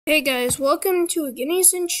Hey guys, welcome to a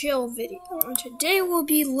Guineas and Chill video, and today we'll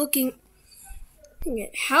be looking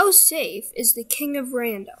at how safe is the king of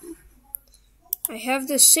random. I have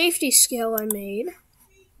this safety scale I made.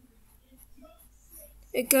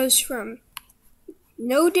 It goes from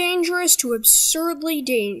no dangerous to absurdly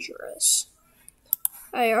dangerous.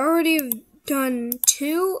 I already have done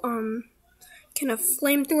two, can a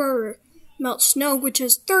flamethrower melt snow, which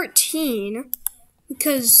is 13,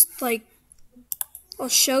 because, I'll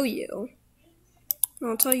show you.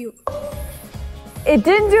 I'll tell you. It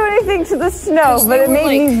didn't do anything to the snow, but it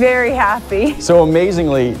made me very happy. So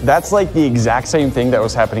amazingly, that's like the exact same thing that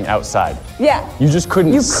was happening outside. Yeah. You just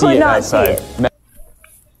couldn't see it outside.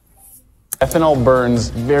 Ethanol burns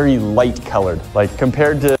very light colored, like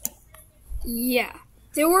compared to... Yeah,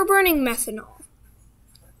 they were burning methanol,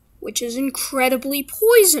 which is incredibly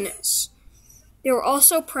poisonous. They were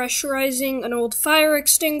also pressurizing an old fire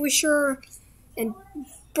extinguisher and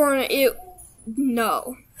burn it.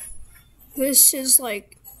 No. This is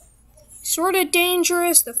sort of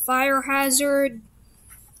dangerous. The fire hazard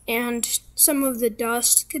and some of the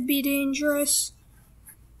dust could be dangerous.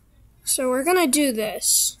 So we're gonna do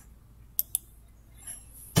this.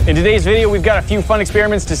 In today's video, we've got a few fun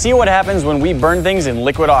experiments to see what happens when we burn things in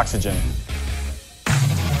liquid oxygen.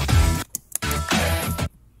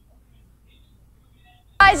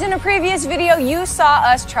 Guys, in a previous video, you saw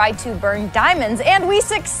us try to burn diamonds, and we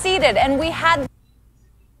succeeded, and we had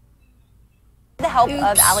the help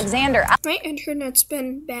of Alexander. My internet's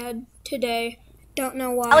been bad today. Don't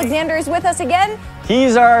know why. Alexander is with us again.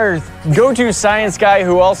 He's our go-to science guy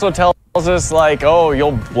who also tells us, oh,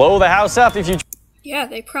 you'll blow the house up if you... Yeah,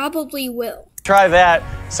 they probably will. Try that,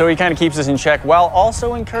 so he kind of keeps us in check while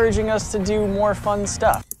also encouraging us to do more fun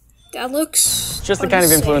stuff. That looks just the kind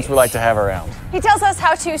of influence we like to have around. He tells us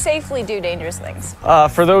how to safely do dangerous things.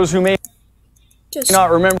 For those who may not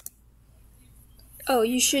remember... Oh,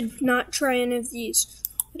 you should not try any of these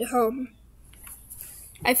at home.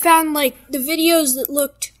 I found, the videos that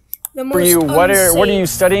looked the most unsafe. What are you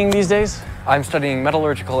studying these days? I'm studying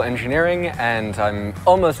metallurgical engineering, and I'm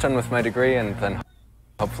almost done with my degree, and then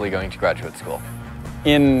hopefully going to graduate school.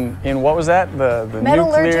 In what was that? The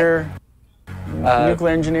nuclear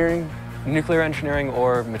engineering? Nuclear engineering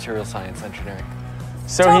or material science engineering.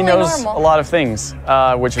 So totally he knows normal. a lot of things,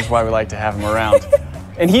 which is why we like to have him around.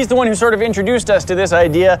 And he's the one who sort of introduced us to this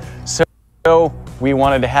idea, so we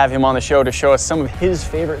wanted to have him on the show to show us some of his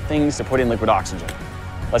favorite things to put in liquid oxygen.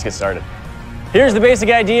 Let's get started. Here's the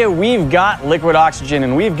basic idea. We've got liquid oxygen,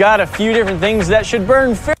 and we've got a few different things that should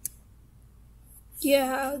burn fairly.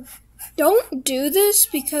 Yeah, don't do this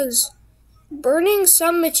because burning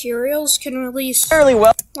some materials can release Fairly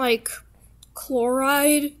well. like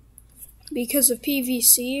chloride because of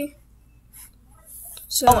PVC.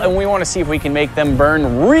 So, And we want to see if we can make them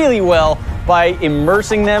burn really well by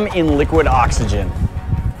immersing them in liquid oxygen.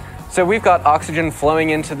 So we've got oxygen flowing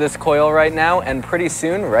into this coil right now, and pretty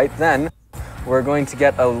soon, right then, we're going to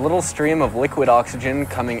get a little stream of liquid oxygen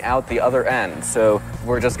coming out the other end. So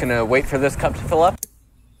we're just going to wait for this cup to fill up.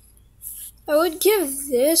 I would give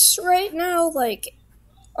this right now,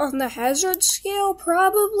 on the hazard scale,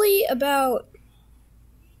 probably about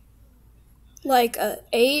a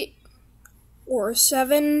 8 or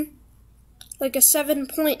 7, a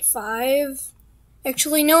 7.5.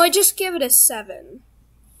 Actually, no, I just give it a 7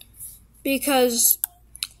 because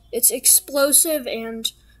it's explosive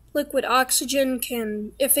and liquid oxygen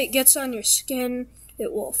can, if it gets on your skin,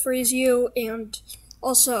 it will freeze you, and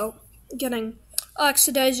also getting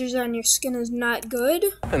oxidizers on your skin is not good.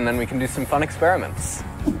 And then we can do some fun experiments.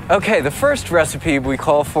 Okay, the first recipe we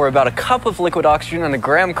call for about a cup of liquid oxygen and a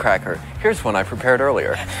graham cracker. Here's one I prepared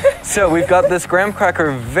earlier. So we've got this graham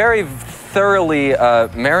cracker very thoroughly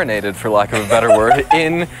marinated, for lack of a better word,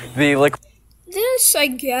 in the liquid. This, I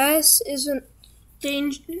guess, isn't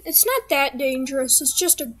it's not that dangerous. It's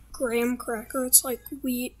just a graham cracker. It's like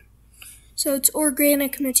wheat. So it's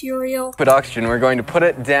organic material. Liquid oxygen, we're going to put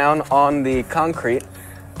it down on the concrete,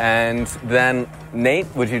 and then, Nate,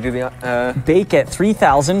 would you do the... Bake at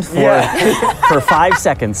 3,000 for 5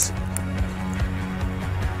 seconds.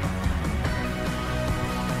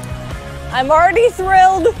 I'm already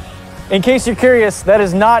thrilled. In case you're curious, that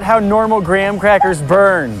is not how normal graham crackers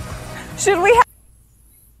burn. Should we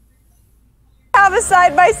have a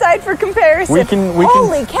side-by-side for comparison?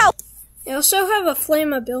 Holy cow. I also have a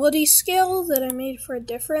flammability scale that I made for a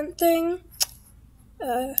different thing.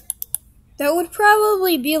 That would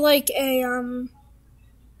probably be like a,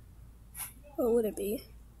 what would it be?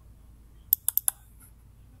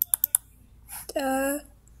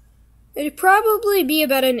 It'd probably be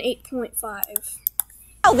about an 8.5.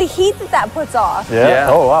 Wow, the heat that puts off. Yeah.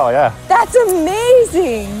 Oh, wow, yeah. That's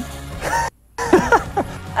amazing.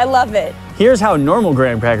 I love it. Here's how normal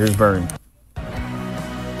graham crackers burn.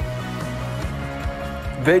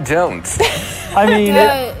 They don't. I mean,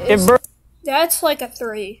 it burns. That's like a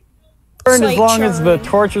 3. Burn as like long as the charring.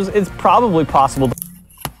 torch is. It's probably possible.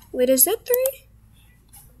 Wait, is that 3?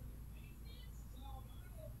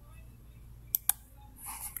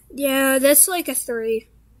 Yeah, that's like a 3.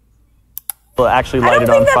 To actually I light don't it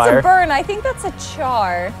think on that's fire. a burn. I think that's a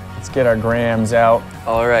char. Let's get our grams out.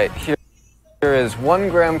 All right, here is 1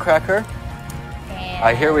 graham cracker.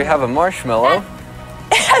 I hear we have a marshmallow.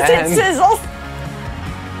 As it sizzles.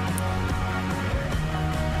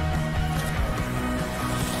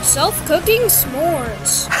 Self-cooking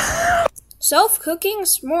s'mores. Self-cooking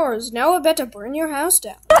s'mores. Now about to burn your house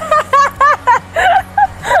down.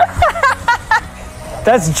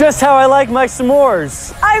 That's just how I like my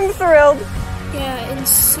s'mores. I'm thrilled. Yeah,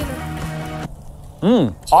 incinerator.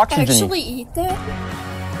 Oxygen. Actually eat that?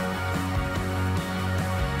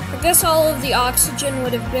 I guess all of the oxygen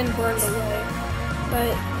would have been burned away,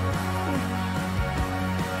 but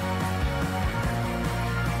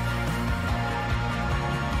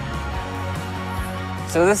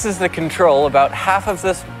So this is the control. About half of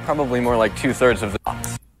this, probably more like 2/3 of the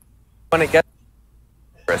box. When it gets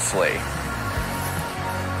vigorously.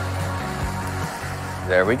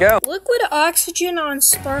 There we go. liquid oxygen on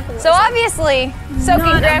sparklers. So obviously, soaking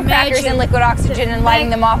Not graham crackers in imagine- liquid oxygen and lighting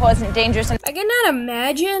them off wasn't dangerous. I cannot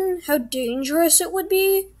imagine how dangerous it would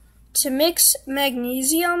be to mix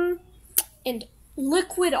magnesium and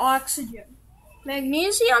liquid oxygen.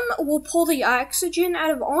 Magnesium will pull the oxygen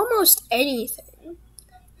out of almost anything.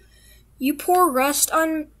 You pour rust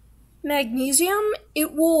on magnesium,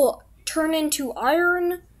 it will turn into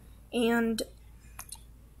iron and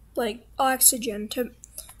like oxygen to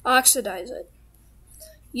oxidize it.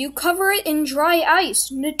 You cover it in dry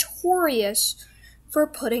ice, notorious for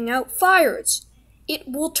putting out fires. It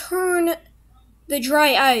will turn the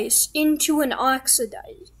dry ice into an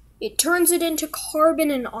oxidize. It turns it into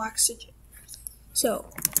carbon and oxygen. So,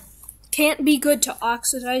 can't be good to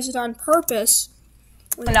oxidize it on purpose.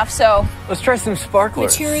 Enough so. Let's try some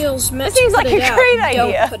sparklers. Materials meant seems to put like it a out, great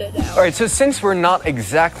idea. Don't put it out. All right, so since we're not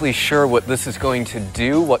exactly sure what this is going to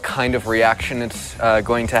do, what kind of reaction it's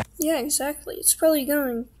going to have. Yeah, exactly. It's probably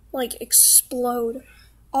going like explode.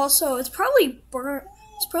 Also, it's probably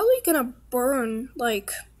gonna burn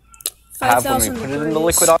like Have when we 5,000 put degrees. it in the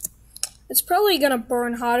liquid It's probably gonna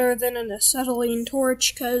burn hotter than an acetylene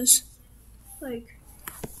torch, cause like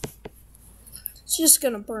it's just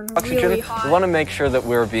gonna burn oxygen. really hot. We want to make sure that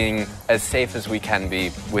we're being as safe as we can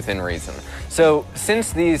be within reason. So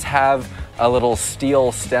since these have a little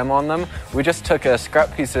steel stem on them, we just took a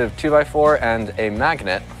scrap piece of 2x4 and a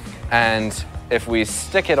magnet, and if we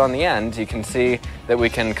stick it on the end, you can see that we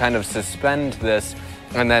can kind of suspend this,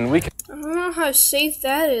 and then we can I don't know how safe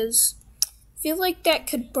that is. I feel like that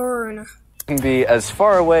could burn. be as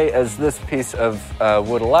far away as this piece of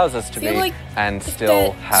wood allows us to I feel be, like and if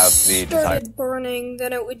still that have the desired started burning,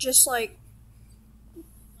 then it would just like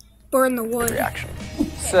burn the wood. reaction.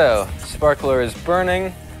 So, sparkler is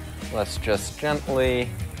burning. Let's just gently.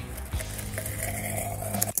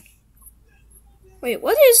 Wait,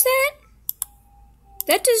 what is that?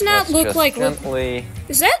 That does not let's look just like gently.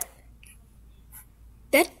 Is that?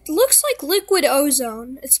 That looks like liquid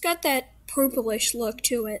ozone. It's got that purplish look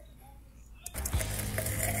to it.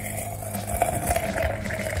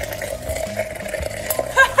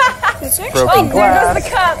 That's actually Broken Oh, there goes the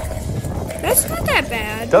cup. That's not that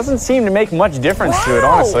bad. Doesn't seem to make much difference to it,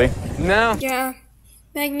 Wow. honestly. No. Yeah,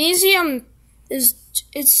 magnesium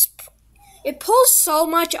it pulls so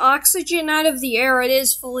much oxygen out of the air. It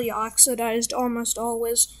is fully oxidized almost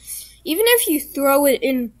always. Even if you throw it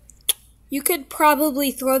in, you could probably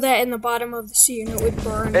throw that in the bottom of the sea and it would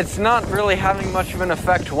burn. It's not really having much of an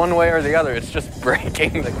effect one way or the other. It's just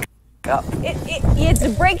breaking the cup. It's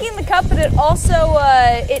breaking the cup, but it also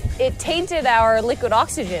it tainted our liquid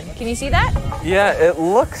oxygen. Can you see that? Yeah, it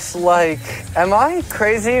looks like. Am I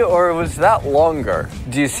crazy or was that longer?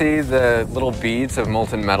 Do you see the little beads of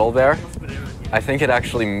molten metal there? I think it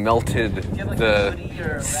actually melted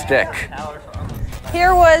the stick.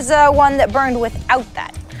 Here was one that burned without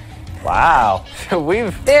that. Wow. So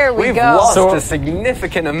we've go. lost So- a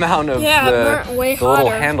significant amount of Yeah, it burnt way the little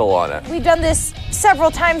hotter. handle on it. We've done this several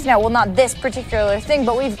times now. Well, not this particular thing,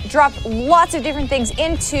 but we've dropped lots of different things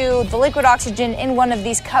into the liquid oxygen in one of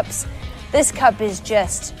these cups. This cup is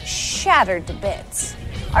just shattered to bits.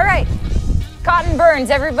 All right, cotton burns.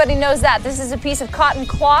 Everybody knows that. This is a piece of cotton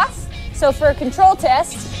cloth. So for a control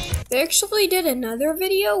test, They actually did another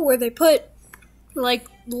video where they put like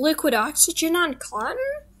liquid oxygen on cotton,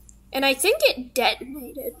 and I think it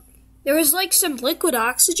detonated. There was like some liquid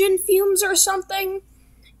oxygen fumes or something,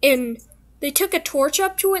 and they took a torch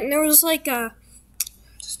up to it, and there was like a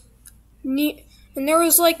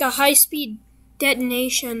high-speed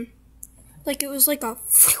detonation. Like it was like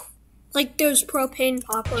like those propane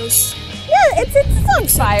poppers. Yeah, it's on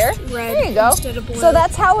fire. Red there you go. instead of blue. So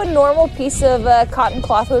that's how a normal piece of cotton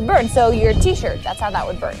cloth would burn. So your t-shirt, that's how that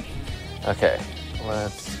would burn. Okay,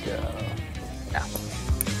 let's go. Now.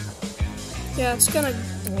 Yeah, it's gonna...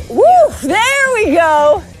 Woo! There we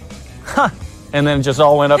go! And then it just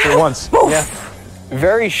all went up at once. Yeah.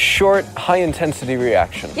 Very short, high-intensity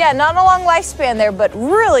reaction. Yeah, not a long lifespan there, but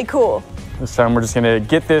really cool. This time we're just gonna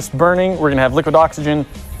get this burning. We're gonna have liquid oxygen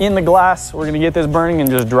in the glass. We're gonna get this burning and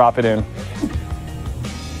just drop it in.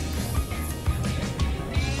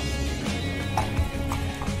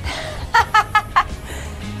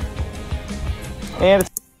 And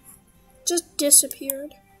it's just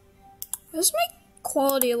disappeared. Let's make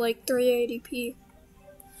quality like 380p.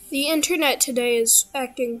 The internet today is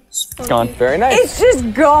acting funky. gone. Very nice. It's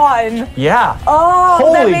just gone. Yeah.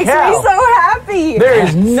 Oh, that Holy makes cow. me so happy. There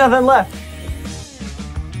is nothing left.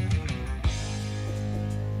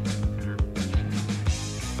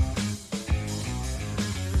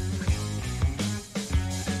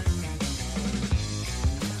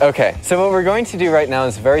 Okay, so what we're going to do right now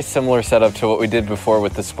is a very similar setup to what we did before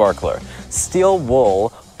with the sparkler. Steel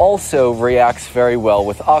wool also reacts very well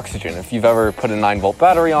with oxygen. If you've ever put a 9-volt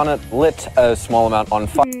battery on it, lit a small amount on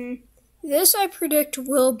fire. This I predict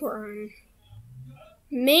will burn.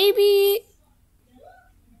 Maybe...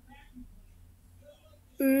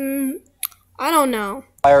 I don't know.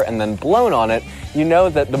 And then blown on it, you know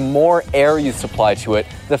that the more air you supply to it,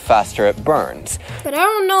 the faster it burns. But I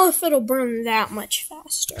don't know if it'll burn that much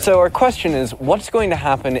faster. So our question is, what's going to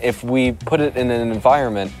happen if we put it in an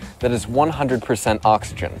environment that is 100%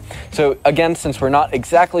 oxygen? So again, since we're not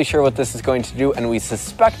exactly sure what this is going to do, and we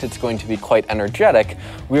suspect it's going to be quite energetic,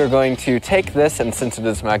 we are going to take this, and since it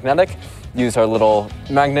is magnetic, use our little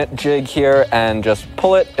magnet jig here and just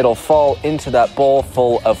pull it. It'll fall into that bowl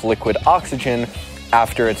full of liquid oxygen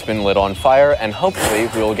after it's been lit on fire, and hopefully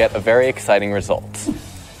we will get a very exciting result.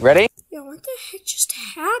 Ready? Yo, what the heck just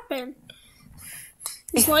happened?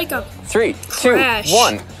 It's like a 3, 2, crash.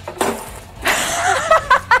 1.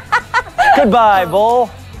 Goodbye, bull.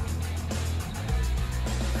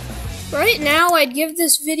 Right now, I'd give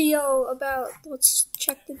this video about... Let's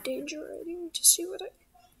check the danger rating to see what it...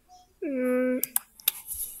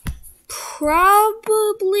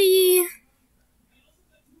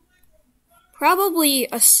 Probably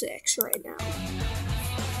a 6 right now.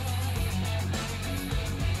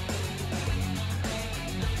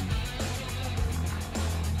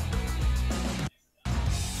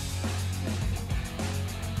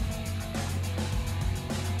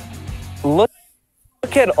 Look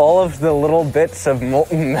at all of the little bits of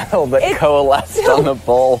molten metal that coalesced on the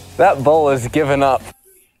bowl. That bowl has given up.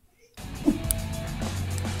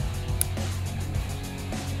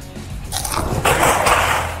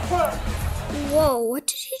 Whoa, what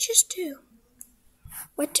did he just do?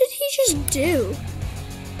 What did he just do?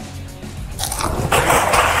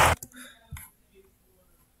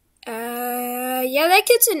 Yeah, that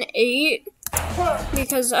gets an 8.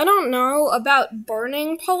 Because I don't know about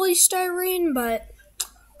burning polystyrene, but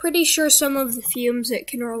pretty sure some of the fumes it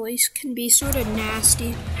can release can be sort of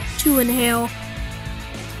nasty to inhale.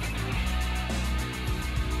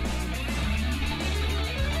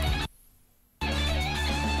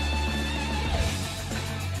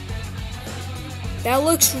 That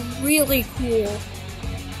looks really cool.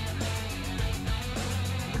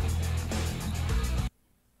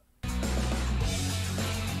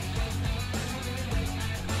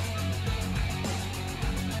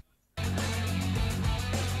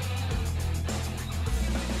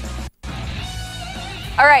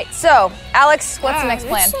 All right, so Alex, what's the next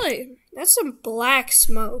plan? That's some black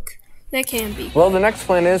smoke. That can be. Well, the next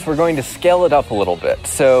plan is we're going to scale it up a little bit.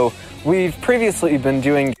 So we've previously been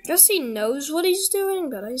doing I guess he knows what he's doing,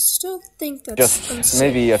 but I still think that's just unsafe.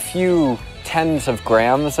 maybe a few tens of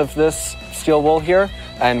grams of this steel wool here,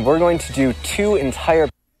 and we're going to do 2 entire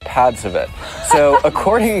pads of it. So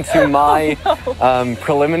according to my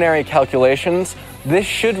preliminary calculations, this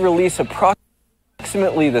should release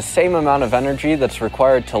approximately the same amount of energy that's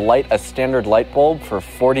required to light a standard light bulb for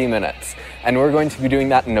 40 minutes. And we're going to be doing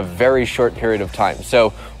that in a very short period of time.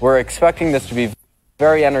 So we're expecting this to be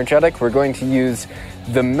very energetic. We're going to use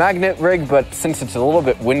the magnet rig, but since it's a little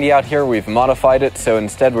bit windy out here, we've modified it. So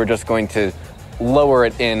instead, we're just going to lower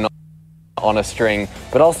it in on a string,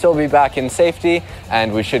 but I'll still be back in safety,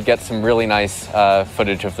 and we should get some really nice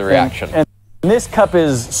footage of the reaction. And this cup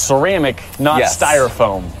is ceramic, not Yes.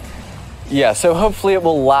 styrofoam. Yeah, so hopefully it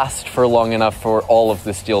will last for long enough for all of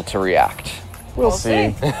the steel to react. We'll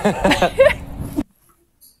see.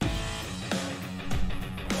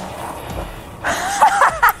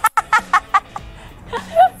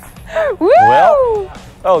 Well,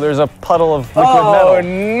 oh, there's a puddle of liquid metal. Oh,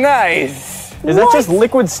 nice! Is that just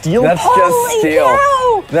liquid steel? That's Holy just steel.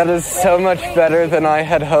 cow! That is so much better than I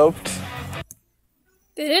had hoped.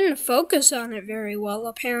 They didn't focus on it very well,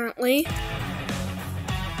 apparently.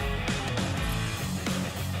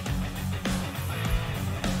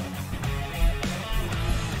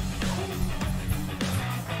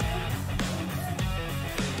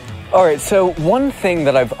 All right, so one thing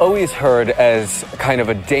that I've always heard as kind of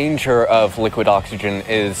a danger of liquid oxygen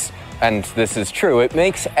is, and this is true, it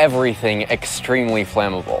makes everything extremely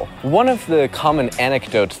flammable. One of the common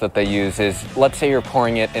anecdotes that they use is, let's say you're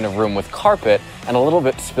pouring it in a room with carpet and a little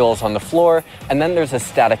bit spills on the floor, and then there's a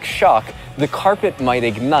static shock. The carpet might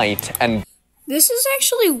ignite and... This is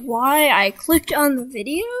actually why I clicked on the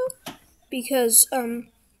video, because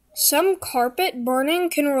some carpet burning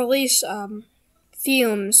can release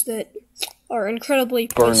fumes that are incredibly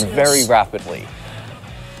burn poisonous. very rapidly.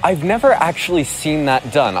 I've never actually seen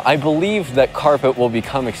that done. I believe that carpet will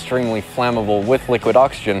become extremely flammable with liquid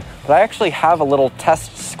oxygen, but I actually have a little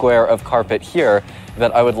test square of carpet here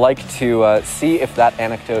that I would like to see if that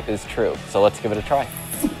anecdote is true. So let's give it a try.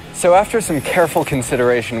 So after some careful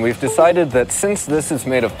consideration, we've decided that since this is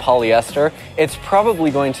made of polyester, it's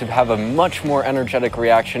probably going to have a much more energetic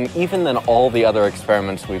reaction even than all the other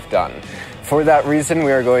experiments we've done. For that reason,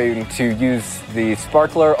 we are going to use the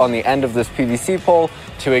sparkler on the end of this PVC pole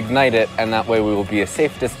to ignite it, and that way we will be a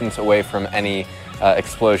safe distance away from any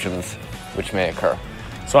explosions which may occur.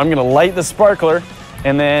 So I'm gonna light the sparkler,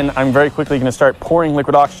 and then I'm very quickly gonna start pouring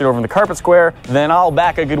liquid oxygen over the carpet square. Then I'll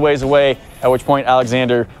back a good ways away, at which point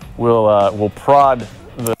Alexander will prod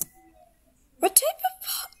the... What type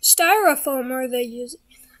of styrofoam are they using?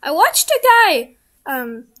 I watched a guy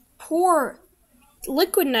pour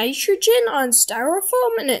liquid nitrogen on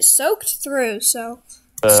styrofoam and it soaked through, so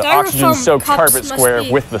styrofoam oxygen-soaked cups carpet must square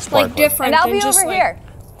be, with the sparkler. like, different And I'll than be just, over like, here.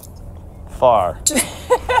 Far.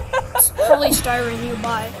 polystyrene you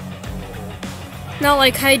buy. Not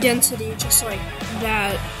like high density, just like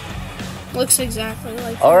that. Looks exactly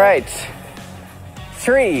like that. All right,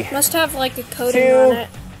 3, Must have like a coating 2, on it.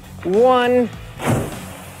 1.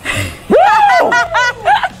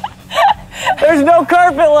 There's no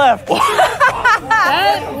carpet left!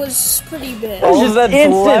 That was pretty big. All just that's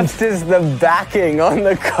instant. left is the backing on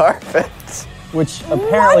the carpet. Which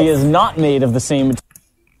apparently is not made of the same material.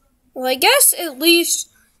 Well, I guess at least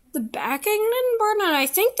the backing didn't burn, and I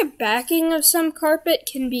think the backing of some carpet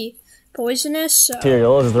can be poisonous, so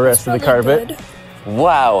As the rest of the probably carpet. good.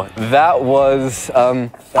 Wow, that was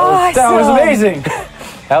Awesome. amazing!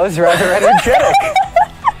 that was rather energetic.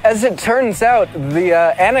 As it turns out, the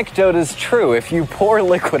anecdote is true. If you pour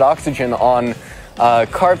liquid oxygen on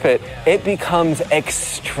carpet, it becomes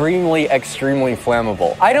extremely, extremely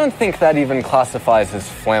flammable. I don't think that even classifies as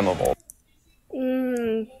flammable.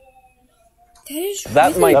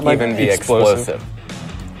 That might even be explosive.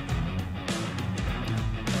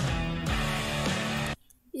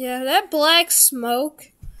 Yeah, that black smoke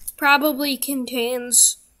probably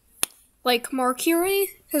contains, like, mercury,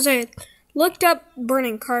 because I looked up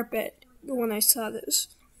burning carpet when I saw this.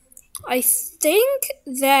 I think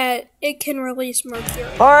that it can release mercury.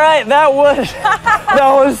 All right, that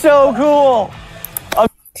was so cool.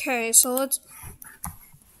 Okay, so let's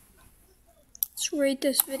rate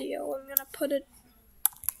this video. I'm gonna put it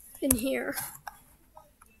in here.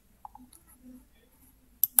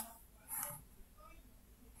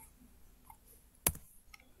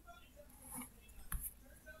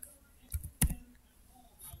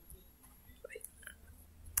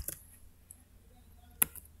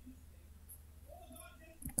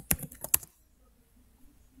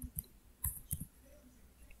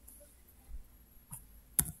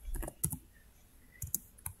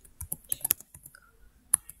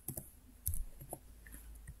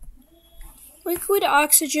 Liquid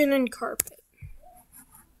oxygen and carpet.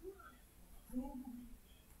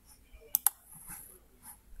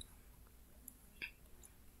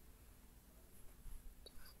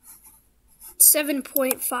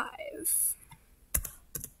 .5.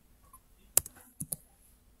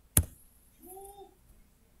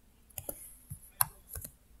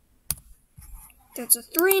 That's a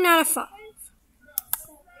 3 out of 5.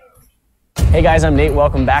 Hey guys, I'm Nate.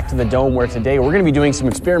 Welcome back to the Dome, where today we're going to be doing some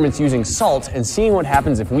experiments using salt and seeing what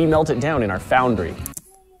happens if we melt it down in our foundry.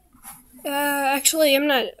 Actually, I'm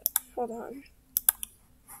not... Hold on.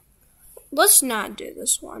 Let's not do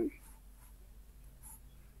this one.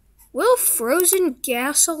 Will frozen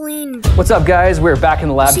gasoline... What's up, guys? We're back in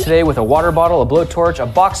the lab today with a water bottle, a blowtorch, a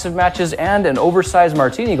box of matches, and an oversized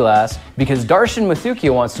martini glass, because Darshan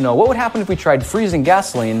Mathukia wants to know what would happen if we tried freezing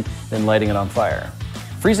gasoline, then lighting it on fire.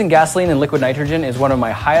 Freezing gasoline and liquid nitrogen is one of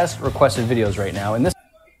my highest requested videos right now, and this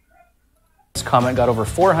comment got over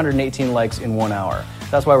 418 likes in 1 hour.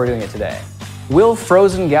 That's why we're doing it today. Will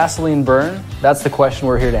frozen gasoline burn? That's the question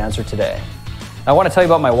we're here to answer today. I want to tell you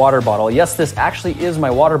about my water bottle. Yes, this actually is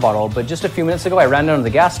my water bottle, but just a few minutes ago I ran down to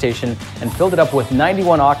the gas station and filled it up with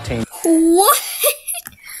 91 octane. What?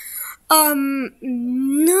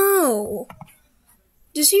 No.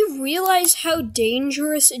 Does he realize how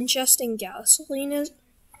dangerous ingesting gasoline is?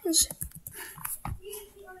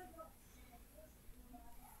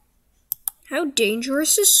 How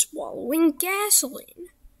dangerous is swallowing gasoline?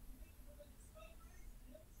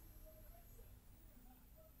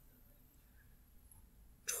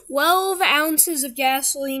 12 ounces of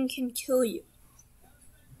gasoline can kill you.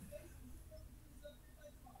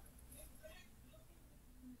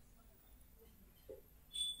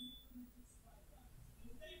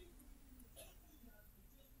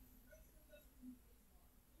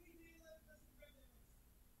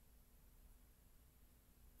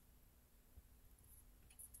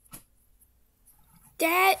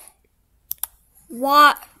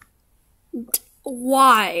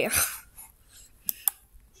 Why?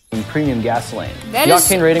 Premium gasoline. That the is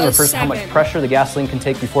octane rating a refers to how much 7. pressure the gasoline can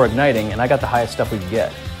take before igniting, and I got the highest stuff we could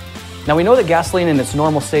get. Now we know that gasoline in its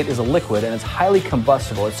normal state is a liquid and it's highly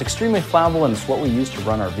combustible. It's extremely flammable and it's what we use to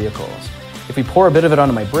run our vehicles. If we pour a bit of it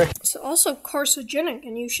onto my brick It's also carcinogenic,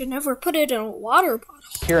 and you should never put it in a water bottle.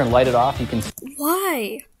 here and light it off, you can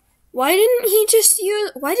Why? Why didn't he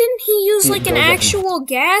use like an actual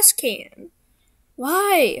gas can?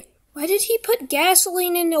 Why? Why did he put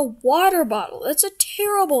gasoline in a water bottle? That's a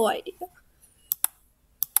terrible idea.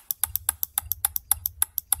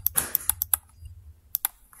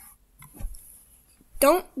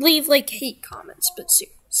 Don't leave like hate comments, but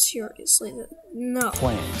seriously, no.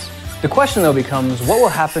 flames. The question though becomes, what will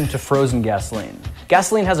happen to frozen gasoline?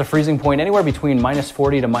 Gasoline has a freezing point anywhere between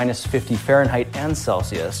 -40 to -50 Fahrenheit and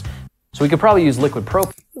Celsius, so we could probably use liquid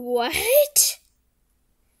propane. What?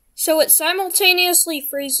 So it simultaneously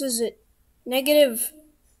freezes at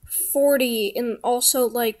 -40 and also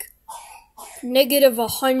like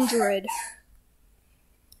 -100.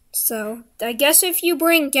 So I guess if you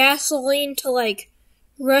bring gasoline to like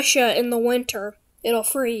Russia in the winter, it'll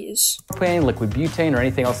freeze. Propane, liquid butane, or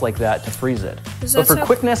anything else like that to freeze it. Is But that for so-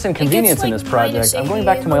 quickness and it gets, convenience in like, this project, I'm going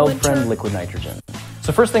back to -80 my in the old friend winter? liquid nitrogen.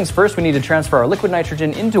 So first things first, we need to transfer our liquid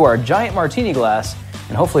nitrogen into our giant martini glass,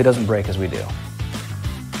 and hopefully it doesn't break as we do.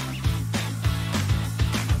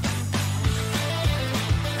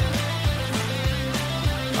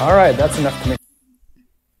 All right, that's enough to make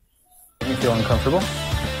me feel uncomfortable.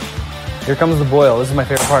 Here comes the boil. This is my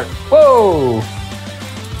favorite part. Whoa!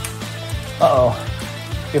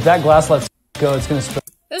 Uh-oh. If that glass lets go, it's gonna spill.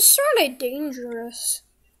 It's sort of dangerous.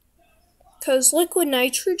 Because liquid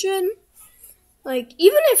nitrogen, like,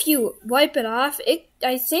 even if you wipe it off,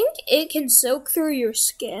 I think it can soak through your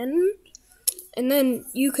skin. And then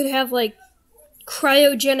you could have, like,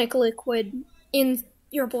 cryogenic liquid in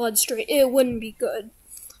your bloodstream. It wouldn't be good.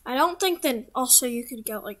 I don't think that also you could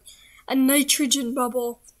get, like, a nitrogen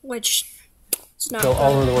bubble, which is not Go good.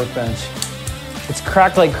 all over the workbench. It's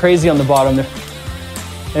cracked like crazy on the bottom. And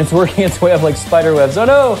it's working its way up like spider webs. Oh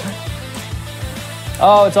no!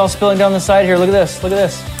 Oh, it's all spilling down the side here. Look at this. Look at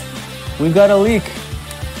this. We've got a leak.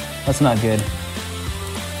 That's not good.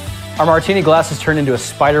 Our martini glass has turned into a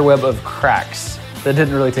spider web of cracks. That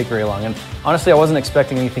didn't really take very long. And honestly, I wasn't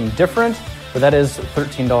expecting anything different, but that is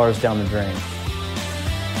 $13 down the drain.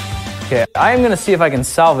 Okay, I am going to see if I can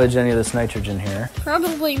salvage any of this nitrogen here.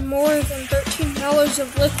 Probably more than $13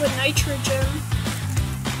 of liquid nitrogen.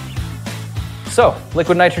 So,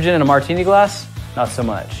 liquid nitrogen in a martini glass? Not so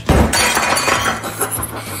much.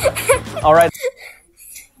 All right.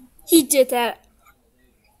 He did that.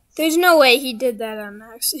 There's no way he did that on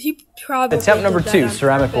accident. He probably Attempt number did that 2, on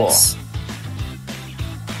ceramic bowl. purpose.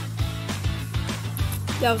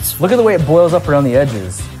 That was Look at the way it boils up around the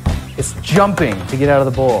edges. It's jumping to get out of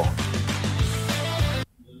the bowl.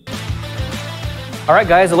 All right,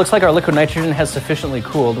 guys, it looks like our liquid nitrogen has sufficiently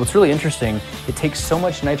cooled. What's really interesting, it takes so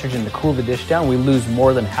much nitrogen to cool the dish down, we lose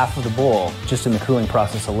more than half of the bowl just in the cooling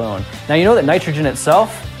process alone. Now, you know that nitrogen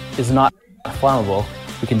itself is not flammable.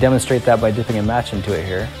 We can demonstrate that by dipping a match into it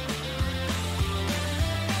here.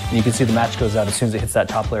 And you can see the match goes out as soon as it hits that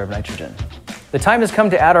top layer of nitrogen. The time has come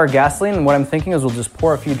to add our gasoline, and what I'm thinking is we'll just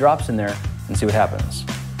pour a few drops in there and see what happens.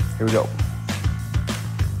 Here we go.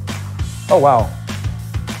 Oh, wow.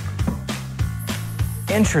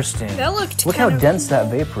 Interesting. That looked Look how dense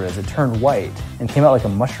that vapor is. It turned white and came out like a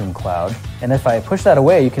mushroom cloud. And if I push that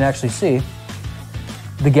away, you can actually see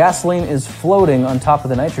the gasoline is floating on top of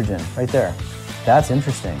the nitrogen right there. That's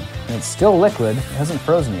interesting. And it's still liquid. It hasn't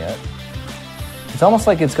frozen yet. It's almost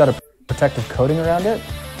like it's got a protective coating around it.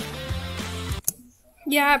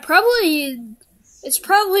 Yeah, it's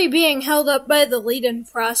probably being held up by the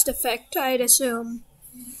Leidenfrost effect, I'd assume.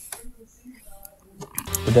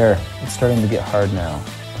 But there, it's starting to get hard now.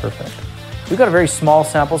 Perfect. We've got a very small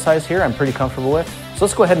sample size here I'm pretty comfortable with. So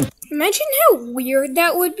let's go ahead and... Imagine how weird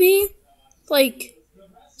that would be. Like,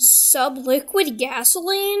 sub-liquid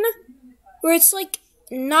gasoline? Where it's like,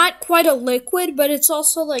 not quite a liquid, but it's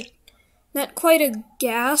also like, not quite a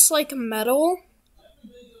gas like metal.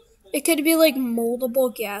 It could be like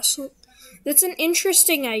moldable gas. That's an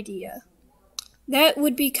interesting idea. That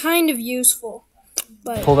would be kind of useful.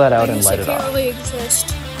 But pull that out and light it can't off. really exist.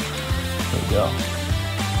 There we go.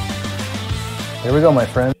 There we go, my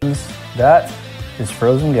friends. That is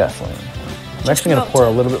frozen gasoline. I'm actually going to pour a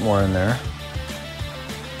little bit more in there.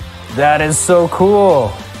 That is so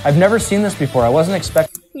cool. I've never seen this before. I wasn't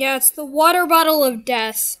expecting. Yeah, it's the water bottle of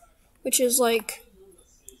death, which is like,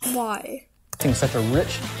 why? Such a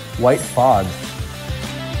rich white fog.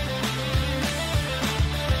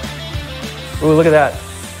 Ooh, look at that.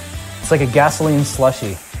 It's like a gasoline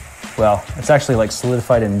slushy. Well, it's actually like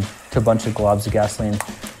solidified into a bunch of globs of gasoline.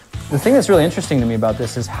 The thing that's really interesting to me about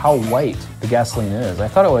this is how white the gasoline is. I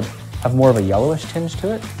thought it would have more of a yellowish tinge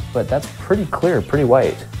to it, but that's pretty clear, pretty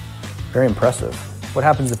white. Very impressive. What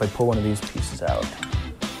happens if I pull one of these pieces out?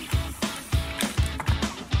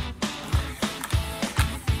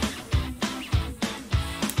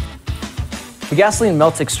 The gasoline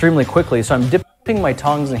melts extremely quickly, so I'm dipping my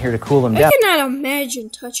tongs in here to cool them down. I cannot imagine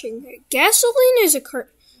touching it. Gasoline is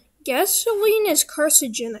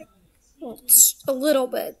carcinogenic. Well, it's a little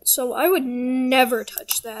bit, so I would never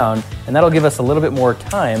touch that. And that'll give us a little bit more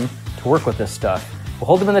time to work with this stuff. We'll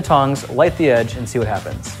hold them in the tongs, light the edge, and see what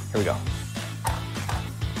happens. Here we go.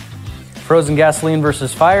 Frozen gasoline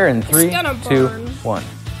versus fire in 3, 2, 1.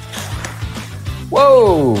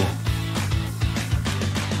 Whoa!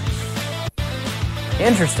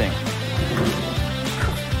 Interesting.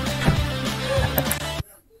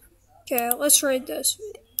 Okay, let's rate this.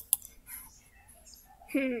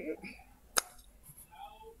 I'm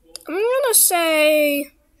gonna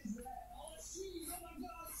say,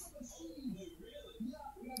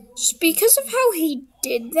 just because of how he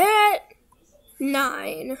did that,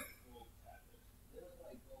 9.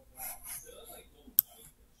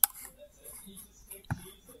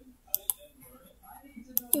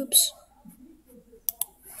 Oops.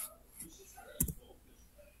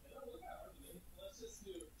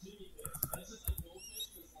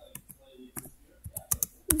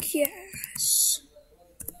 Yes.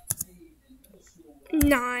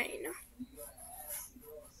 9.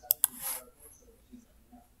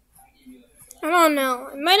 I don't know.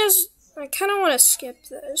 I kind of want to skip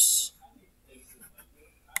this.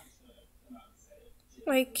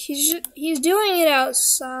 Like, he's doing it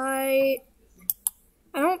outside.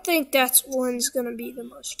 I don't think that one's gonna be the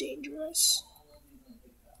most dangerous.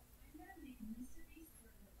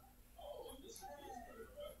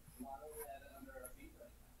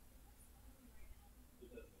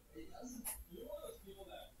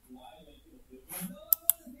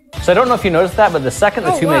 So I don't know if you noticed that, but the second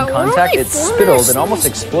the two made contact, it spittled and almost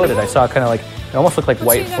exploded. I saw kind of like, it almost looked like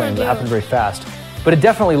white flames. It happened very fast. But it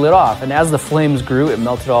definitely lit off, and as the flames grew, it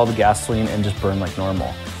melted all the gasoline and just burned like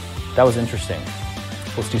normal. That was interesting.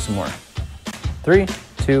 Let's do some more. 3,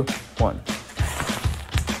 2, 1.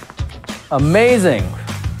 Amazing.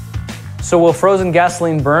 So will frozen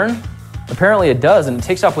gasoline burn? Apparently it does, and it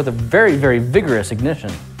takes off with a very, very vigorous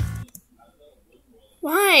ignition.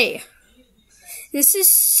 Why? This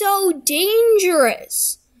is so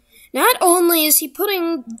dangerous. Not only is he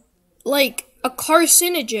putting, like, a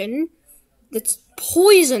carcinogen that's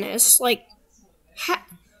poisonous, like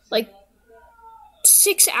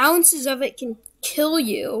 6 ounces of it can kill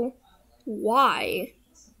you. Why?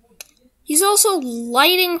 He's also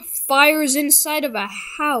lighting fires inside of a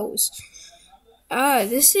house.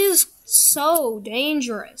 This is so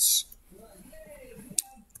dangerous.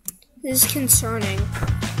 This is concerning.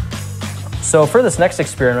 So for this next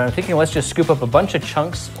experiment, I'm thinking let's just scoop up a bunch of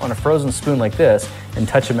chunks on a frozen spoon like this and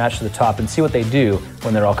touch a match to the top and see what they do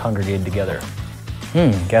when they're all congregated together.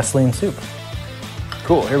 Gasoline soup.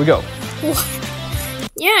 Cool, here we go.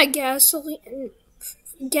 Yeah,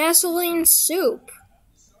 gasoline soup.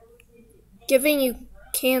 Giving you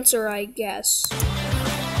cancer, I guess.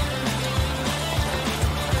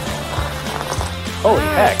 Holy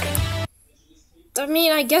heck. I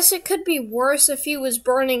mean, I guess it could be worse if he was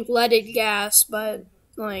burning leaded gas, but,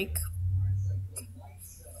 like...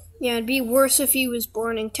 Yeah, it'd be worse if he was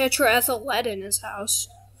burning tetraethyl lead in his house.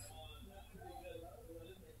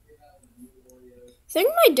 I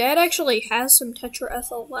think my dad actually has some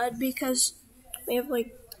tetraethyl lead because we have,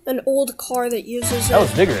 like, an old car that uses it. That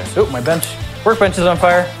was vigorous. Oh, my workbench is on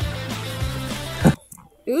fire.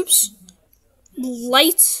 Oops.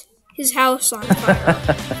 Light his house on fire.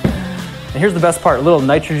 And here's the best part, a little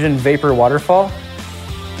nitrogen vapor waterfall.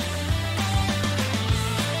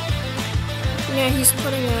 Yeah, he's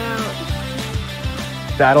putting it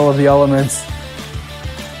out. Battle of the elements.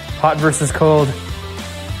 Hot versus cold.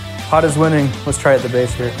 Hot is winning. Let's try at the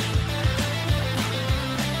base here.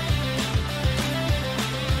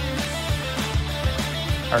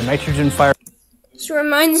 Our nitrogen fire. This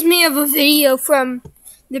reminds me of a video from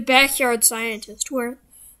The Backyard Scientist where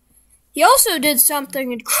he also did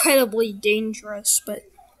something incredibly dangerous, but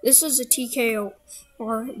this is a TKR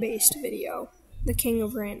based video. The King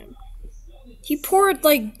of Random. He poured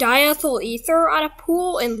like diethyl ether on a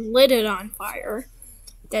pool and lit it on fire.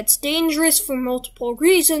 That's dangerous for multiple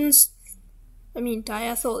reasons. I mean,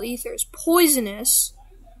 diethyl ether is poisonous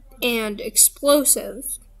and explosive.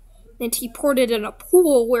 And he poured it in a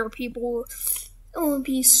pool where people would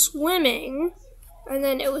be swimming. And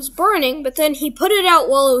then it was burning, but then he put it out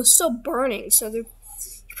while it was still burning. So he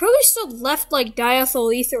probably still left like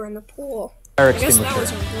diethyl ether in the pool. I guess that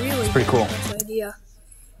was a really pretty cool idea.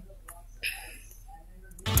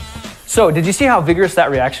 So, did you see how vigorous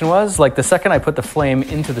that reaction was? Like, the second I put the flame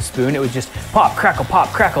into the spoon, it would just pop,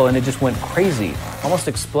 crackle, and it just went crazy. Almost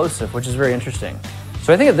explosive, which is very interesting.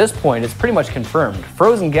 So I think at this point, it's pretty much confirmed.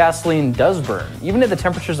 Frozen gasoline does burn, even at the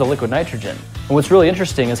temperatures of liquid nitrogen. And what's really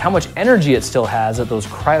interesting is how much energy it still has at those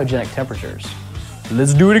cryogenic temperatures.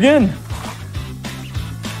 Let's do it again.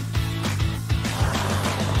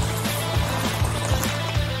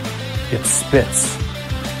 It spits.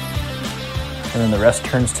 And then the rest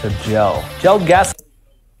turns to gel. Gelled gasoline.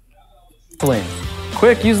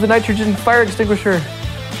 Quick, use the nitrogen fire extinguisher.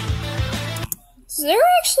 Is there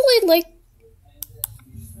actually, like,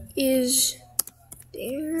 is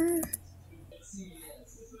there...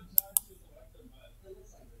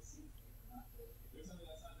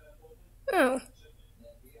 Oh.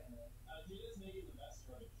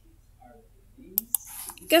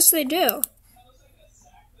 Guess they do.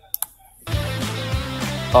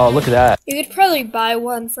 Oh, look at that. You could probably buy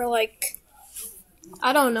one for, like,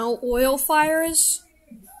 I don't know, oil fires?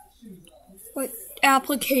 What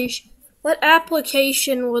application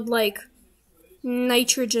would, like,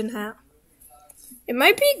 nitrogen have? It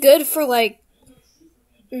might be good for, like,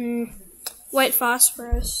 white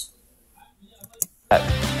phosphorus.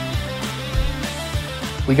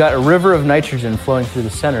 We got a river of nitrogen flowing through the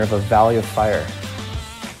center of a valley of fire.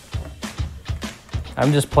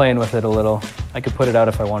 I'm just playing with it a little. I could put it out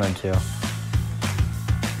if I wanted to.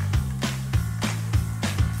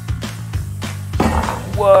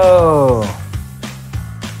 Whoa!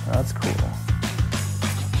 That's cool.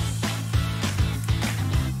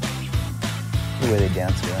 The way they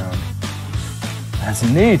dance around. That's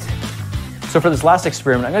neat. So for this last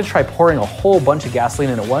experiment, I'm going to try pouring a whole bunch of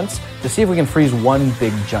gasoline in at once to see if we can freeze one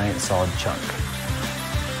big giant solid chunk.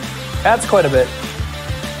 That's quite a bit.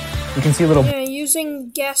 You can see a little... Yeah,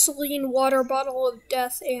 using gasoline water bottle of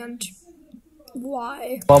death and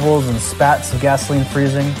why? Bubbles and spats of gasoline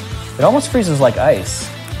freezing. It almost freezes like ice.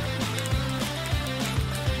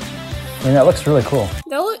 I mean, that looks really cool.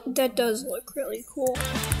 That does look really cool.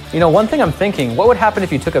 You know, one thing I'm thinking, what would happen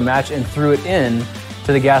if you took a match and threw it in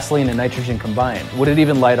to the gasoline and nitrogen combined? Would it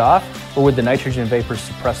even light off, or would the nitrogen vapors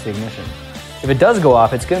suppress the ignition? If it does go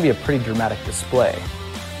off, it's going to be a pretty dramatic display.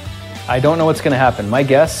 I don't know what's going to happen. My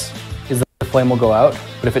guess is that the flame will go out,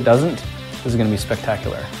 but if it doesn't, this is going to be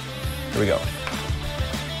spectacular. Here we go.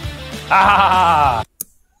 Ah!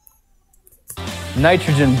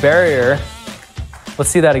 Nitrogen barrier. Let's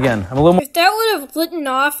see that again. I'm a little If that would have lit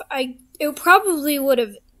off, it probably would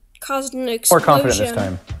have caused an explosion. more confident this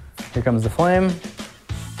time. Here comes the flame.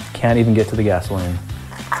 Can't even get to the gasoline.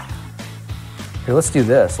 Here, let's do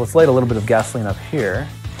this. Let's light a little bit of gasoline up here,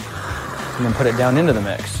 and then put it down into the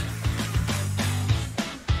mix.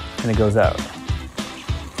 And it goes out.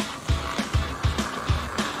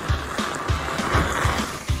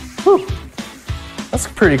 Whew. That's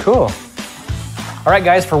pretty cool. All right,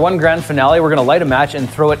 guys, for one grand finale, we're gonna light a match and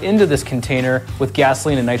throw it into this container with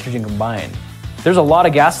gasoline and nitrogen combined. There's a lot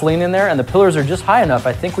of gasoline in there, and the pillars are just high enough,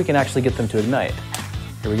 I think we can actually get them to ignite.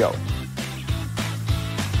 Here we go.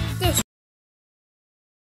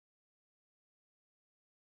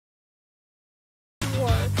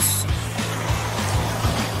 Works.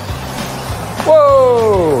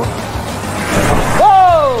 Whoa!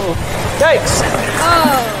 Whoa! Yikes!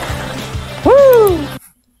 Oh. Woo!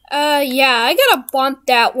 Yeah, I gotta bump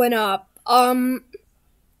that one up. I'm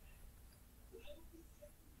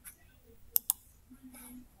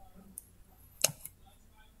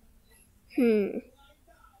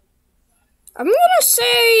gonna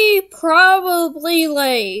say probably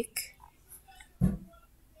like... I'm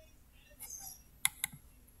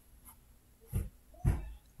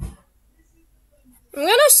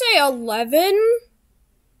gonna say 11.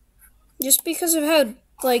 Just because of how,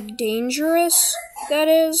 like, dangerous that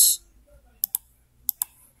is.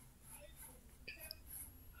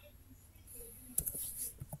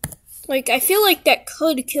 Like, I feel like that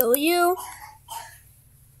could kill you.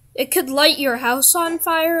 It could light your house on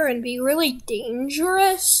fire and be really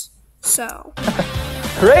dangerous. So.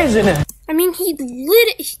 Craziness! I mean, he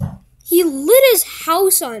lit his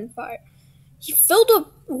house on fire. He filled a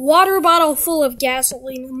water bottle full of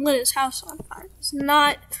gasoline and lit his house on fire.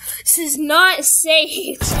 This is not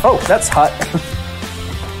safe. Oh, that's hot.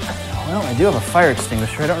 Well, I do have a fire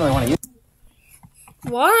extinguisher. I don't really want to use it.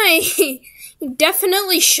 Why? You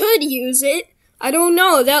definitely should use it. I don't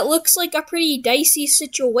know. That looks like a pretty dicey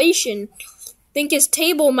situation. Think his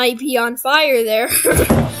table might be on fire there.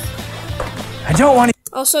 I don't want to.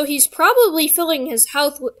 Also, he's probably filling his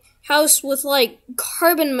house with, like,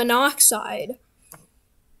 carbon monoxide.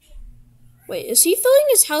 Wait, is he filling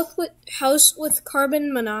his house with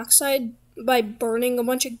carbon monoxide by burning a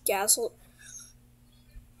bunch of gasoline?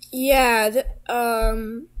 Yeah,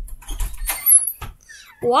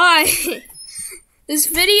 why? This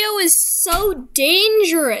video is so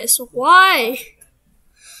dangerous. Why?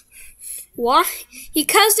 Why? He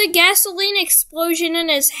caused a gasoline explosion in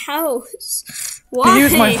his house. Why? I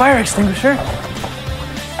used my fire extinguisher.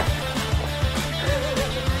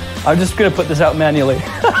 I'm just gonna put this out manually.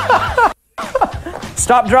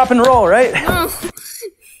 Stop, drop, and roll, right? No.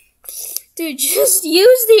 Dude, just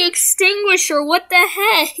use the extinguisher. What the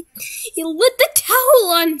heck? He lit the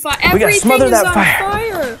towel on fire. We gotta smother that on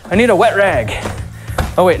fire. I need a wet rag.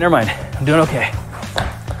 Oh wait, never mind. I'm doing okay.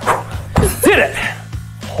 Did it!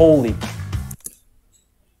 Holy.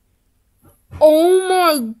 Oh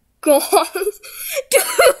my god.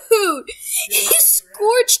 Dude, he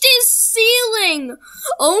scorched his ceiling.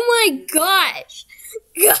 Oh my gosh.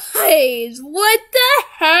 Guys, what the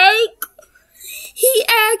heck? He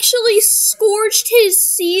actually scorched his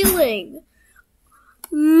ceiling.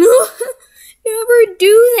 No, never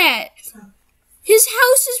do that. His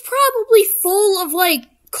house is probably full of, like,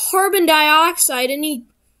 carbon dioxide, and he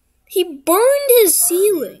burned his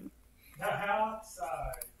ceiling.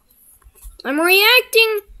 I'm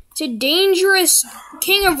reacting to dangerous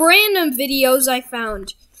King of Random videos I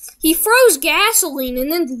found. He froze gasoline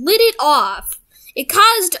and then lit it off. It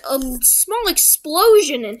caused a small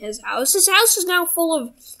explosion in his house. His house is now full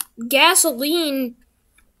of gasoline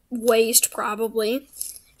waste, probably.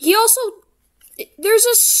 He also... There's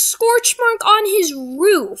a scorch mark on his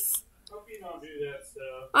roof. Hope you don't do that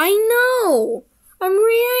stuff. I know. I'm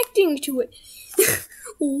reacting to it.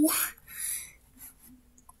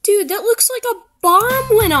 Dude, that looks like a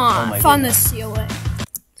bomb went off on the ceiling.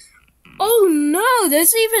 Oh no,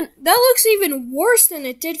 that looks even worse than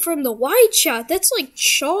it did from the wide shot. That's like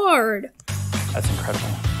charred. That's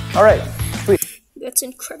incredible. All right, please. That's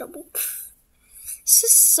incredible. This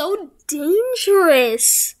is so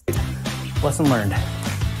dangerous. Lesson learned.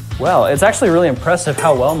 Well, it's actually really impressive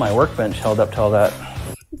how well my workbench held up to all that.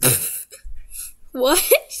 What?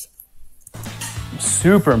 I'm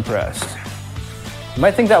super impressed. You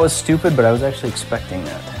might think that was stupid, but I was actually expecting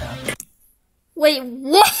that to happen. Wait,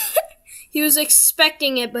 what? He was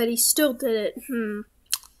expecting it, but he still did it.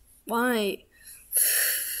 Why?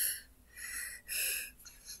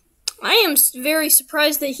 I am very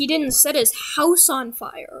surprised that he didn't set his house on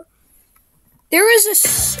fire. There was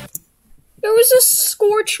a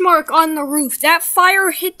scorch mark on the roof. That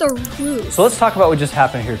fire hit the roof. So let's talk about what just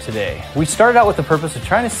happened here today. We started out with the purpose of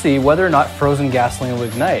trying to see whether or not frozen gasoline will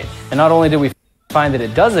ignite. And not only did we find that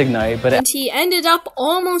it does ignite, but and he ended up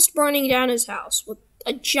almost burning down his house with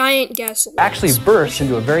a giant gasoline. Actually burst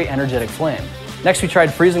into a very energetic flame. Next, we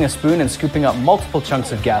tried freezing a spoon and scooping up multiple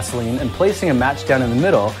chunks of gasoline and placing a match down in the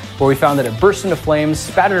middle, where we found that it burst into flames,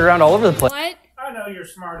 spattered around all over the place. What? I know you're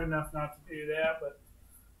smart enough not to do that, but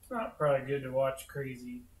not probably good to watch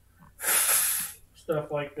crazy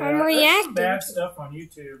stuff like that. I'm There's reacting. some bad stuff on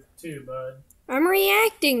YouTube too, bud. I'm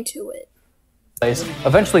reacting to it.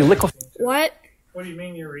 Eventually liquefy. What? What do you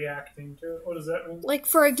mean you're reacting to it? What does that mean? Like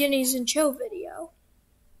for a Guineas and Chill video.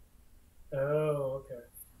 Oh, okay.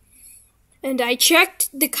 And I checked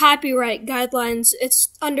the copyright guidelines. It's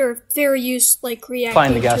under fair use, like reacting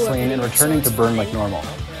Find the to a gasoline video, and returning so to burn it's like fine. normal.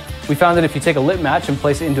 We found that if you take a lit match and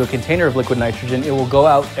place it into a container of liquid nitrogen, it will go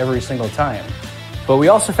out every single time. But we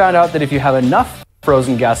also found out that if you have enough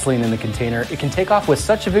frozen gasoline in the container, it can take off with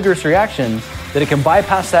such a vigorous reaction that it can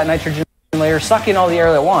bypass that nitrogen layer, suck in all the air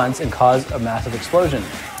at once, and cause a massive explosion,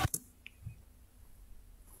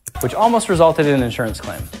 which almost resulted in an insurance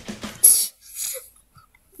claim.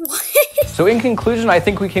 What? So in conclusion, I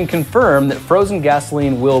think we can confirm that frozen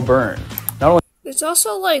gasoline will burn. Not only There's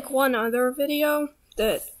also like one other video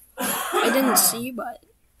that I didn't see, but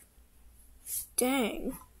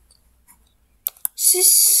dang. This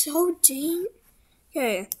is so deep.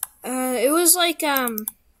 Okay. It was like it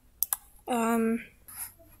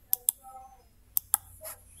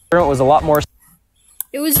was a lot more.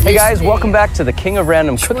 it was Hey this guys, thing. welcome back to the King of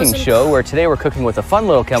Random Cooking was Show, where today we're cooking with a fun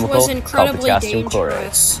little It chemical was called incredibly potassium chloride.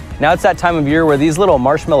 dangerous. Now it's that time of year where these little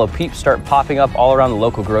marshmallow peeps start popping up all around the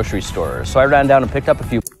local grocery stores. So I ran down and picked up a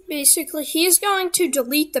few Basically, he's going to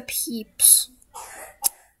delete the peeps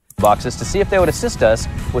boxes to see if they would assist us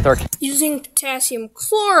with our using potassium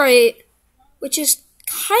chlorate, which is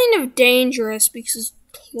kind of dangerous because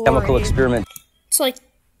chemical chlorine. experiment It's like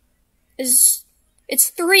it's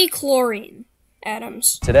 3 chlorine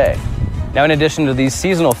atoms. today. Now in addition to these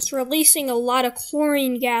seasonal It's releasing a lot of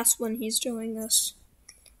chlorine gas when he's doing this.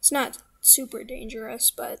 It's not super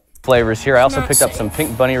dangerous, but flavors here, I also Not picked up safe. some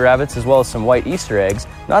pink bunny rabbits as well as some white Easter eggs.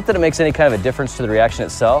 Not that it makes any kind of a difference to the reaction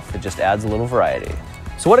itself, it just adds a little variety.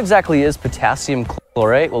 So what exactly is potassium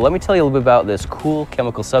chlorate? Well, let me tell you a little bit about this cool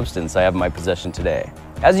chemical substance I have in my possession today.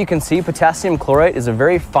 As you can see, potassium chlorate is a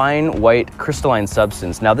very fine white crystalline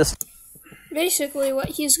substance. Now this basically what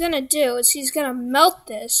he's gonna do is he's gonna melt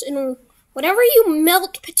this, and whenever you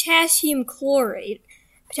melt potassium chlorate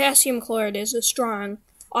is a strong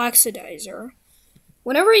oxidizer.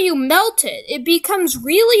 Whenever you melt it, it becomes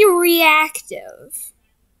really reactive.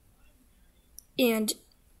 And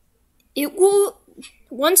it will,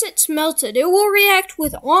 once it's melted, it will react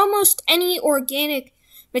with almost any organic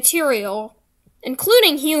material,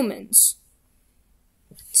 including humans.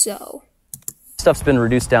 So, stuff's been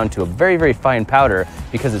reduced down to a very, very fine powder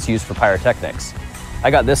because it's used for pyrotechnics. I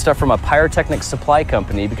got this stuff from a pyrotechnics supply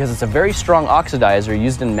company because it's a very strong oxidizer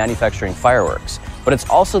used in manufacturing fireworks, but it's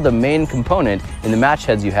also the main component in the match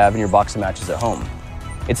heads you have in your box of matches at home.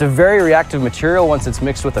 It's a very reactive material once it's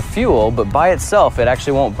mixed with a fuel, but by itself it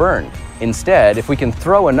actually won't burn. Instead, if we can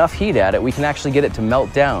throw enough heat at it, we can actually get it to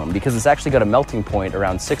melt down because it's actually got a melting point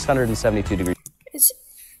around 672 degrees.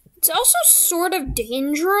 it's also sort of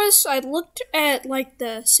dangerous. I looked at like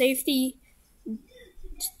the safety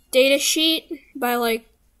data sheet by like,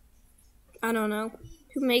 I don't know,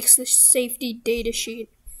 who makes the safety data sheet.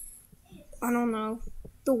 I don't know,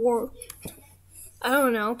 the world. I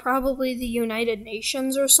don't know, probably the United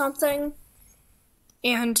Nations or something.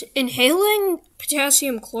 And inhaling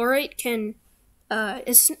potassium chlorate can,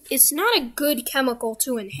 it's not a good chemical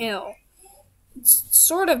to inhale. It's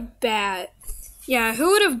sort of bad. Yeah, who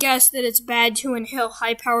would have guessed that it's bad to inhale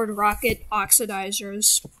high-powered rocket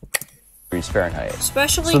oxidizers? Fahrenheit.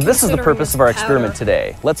 Especially So this is the considering purpose it's of our experiment powder.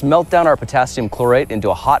 today. Let's melt down our potassium chlorate into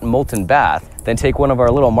a hot molten bath, then take one of our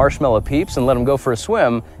little marshmallow peeps and let them go for a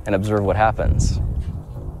swim and observe what happens.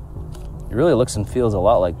 It really looks and feels a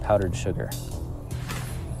lot like powdered sugar.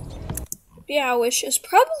 Yeah, which is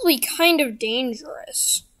probably kind of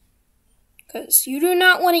dangerous. Because you do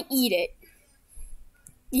not want to eat it.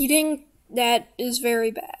 Eating that is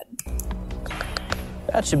very bad.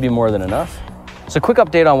 That should be more than enough. So quick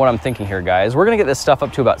update on what I'm thinking here, guys. We're gonna get this stuff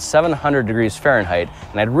up to about 700 degrees Fahrenheit,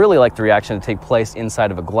 and I'd really like the reaction to take place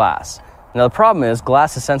inside of a glass. Now the problem is,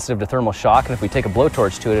 glass is sensitive to thermal shock, and if we take a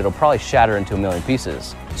blowtorch to it, it'll probably shatter into a million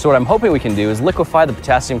pieces. So what I'm hoping we can do is liquefy the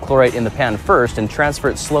potassium chlorate in the pan first and transfer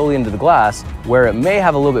it slowly into the glass, where it may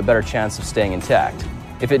have a little bit better chance of staying intact.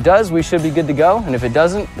 If it does, we should be good to go, and if it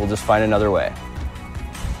doesn't, we'll just find another way.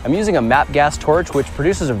 I'm using a MAP gas torch, which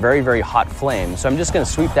produces a very, very hot flame, so I'm just gonna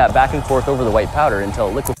sweep that back and forth over the white powder until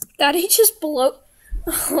it liquefies. That he just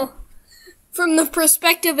From the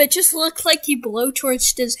perspective, it just looked like he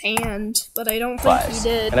blowtorched his hand, but I don't think he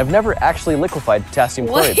did. And I've never actually liquefied potassium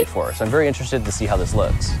chlorate What? before, so I'm very interested to see how this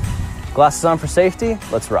looks. Glasses on for safety,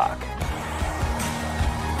 let's rock.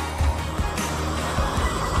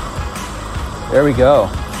 There we go.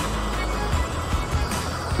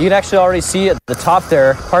 You can actually already see at the top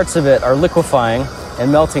there, parts of it are liquefying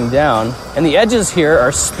and melting down. And the edges here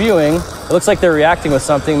are spewing. It looks like they're reacting with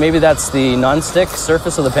something. Maybe that's the non-stick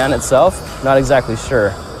surface of the pan itself. Not exactly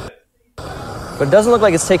sure. But it doesn't look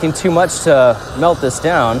like it's taking too much to melt this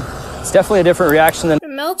down. It's definitely a different reaction than It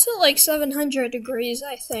melts at like 700 degrees,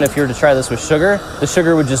 I think. if you were to try this with sugar. The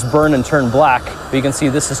sugar would just burn and turn black. But you can see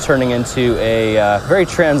this is turning into a very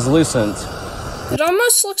translucent. It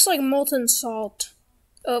almost looks like molten salt.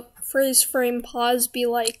 Oh, freeze frame pause be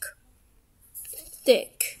like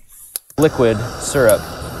thick. Liquid syrup.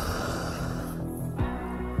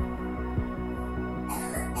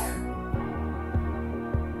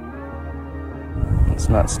 It's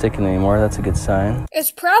not sticking anymore. That's a good sign.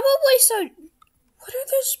 It's probably so... What are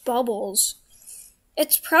those bubbles?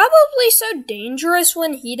 It's probably so dangerous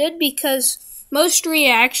when heated because most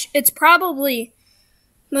reactions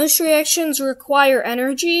require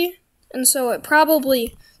energy, and so it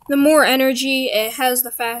probably, the more energy it has,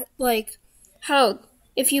 the fact, like, how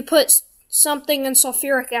if you put something in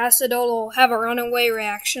sulfuric acid, it'll have a runaway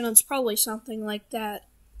reaction. It's probably something like that.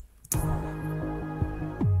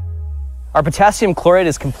 Our potassium chloride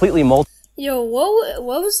is completely molten. Yo, what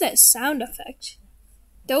was that sound effect?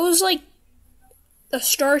 That was like the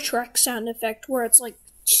Star Trek sound effect where it's like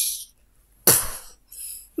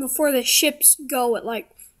before the ships go at like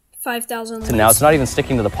 5,000 And now it's not even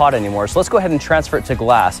sticking to the pot anymore, so let's go ahead and transfer it to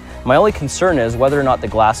glass. My only concern is whether or not the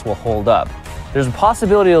glass will hold up. There's a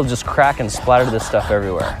possibility it'll just crack and splatter this stuff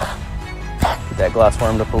everywhere. Get that glass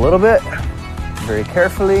warmed up a little bit. Very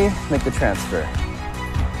carefully, make the transfer.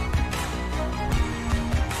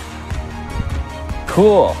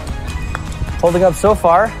 Cool. Holding up so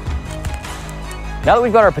far. Now that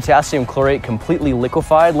we've got our potassium chlorate completely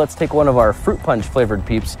liquefied, let's take one of our fruit punch flavored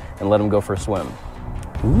peeps and let him go for a swim.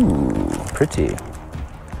 Ooh, pretty.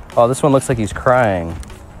 Oh, this one looks like he's crying.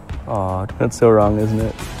 Oh, that's so wrong, isn't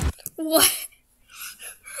it? What?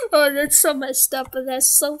 Oh, that's so messed up, but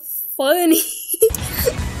that's so funny.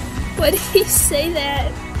 Why did he say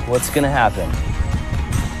that? What's gonna happen?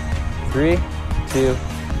 3, 2,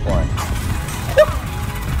 1.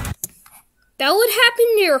 That would happen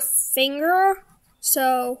to your finger,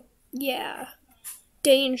 so yeah,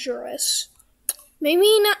 dangerous.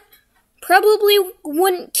 Maybe not, probably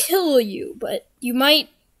wouldn't kill you, but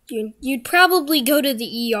you'd probably go to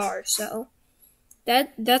the ER, so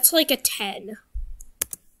that's like a 10.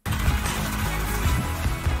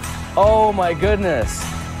 Oh my goodness.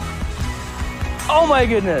 Oh my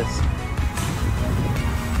goodness.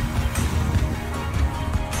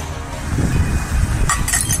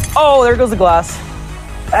 Oh, there goes the glass.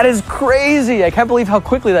 That is crazy. I can't believe how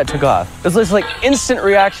quickly that took off. It was just like instant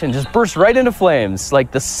reaction, just burst right into flames,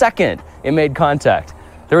 like the second it made contact.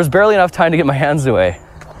 There was barely enough time to get my hands away.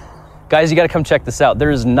 Guys, you gotta come check this out.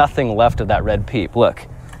 There is nothing left of that red peep. Look,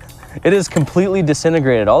 it is completely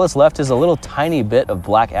disintegrated. All that's left is a little tiny bit of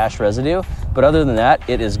black ash residue, but other than that,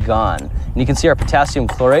 it is gone. And you can see our potassium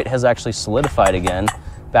chlorate has actually solidified again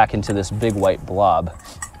back into this big white blob.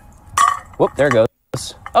 Whoop, there it goes.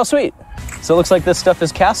 Oh, sweet. So it looks like this stuff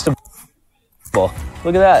is castable.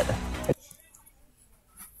 Look at that.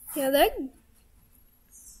 Yeah, that...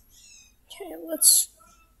 Okay, let's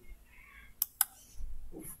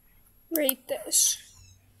rate this.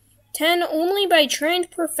 10 only by trained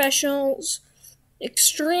professionals.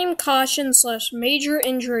 Extreme caution / major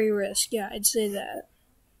injury risk. Yeah, I'd say that.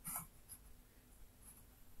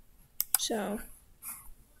 So...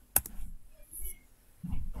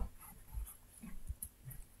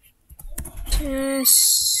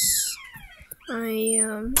 Yes, I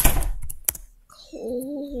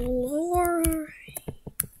chloride.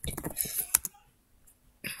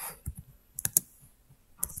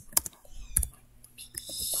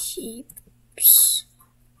 Keeps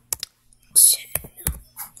 10.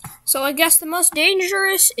 So I guess the most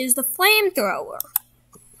dangerous is the flamethrower.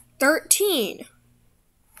 13.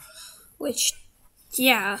 Which,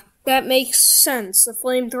 yeah, that makes sense. The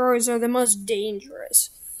flamethrowers are the most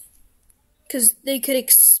dangerous. Because they could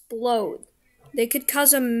explode. They could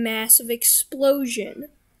cause a massive explosion.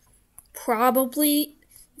 Probably,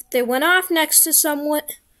 if they went off next to someone...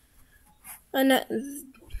 like,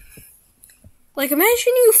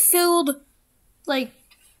 imagine you filled, like,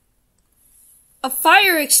 a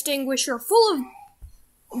fire extinguisher full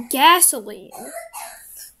of gasoline.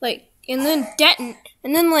 Like, and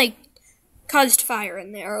then, like, caused fire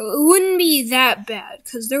in there. It wouldn't be that bad,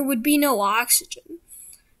 because there would be no oxygen.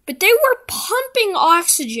 But they were pumping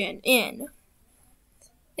oxygen in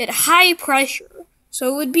at high pressure,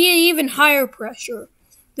 so it would be an even higher pressure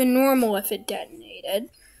than normal if it detonated.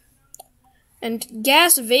 And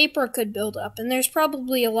gas vapor could build up, and there's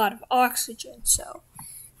probably a lot of oxygen, so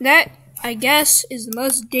that, I guess, is the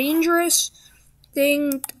most dangerous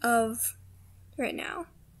thing of right now.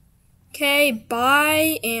 Okay,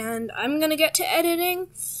 bye, and I'm gonna get to editing.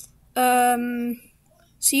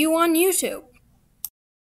 See you on YouTube.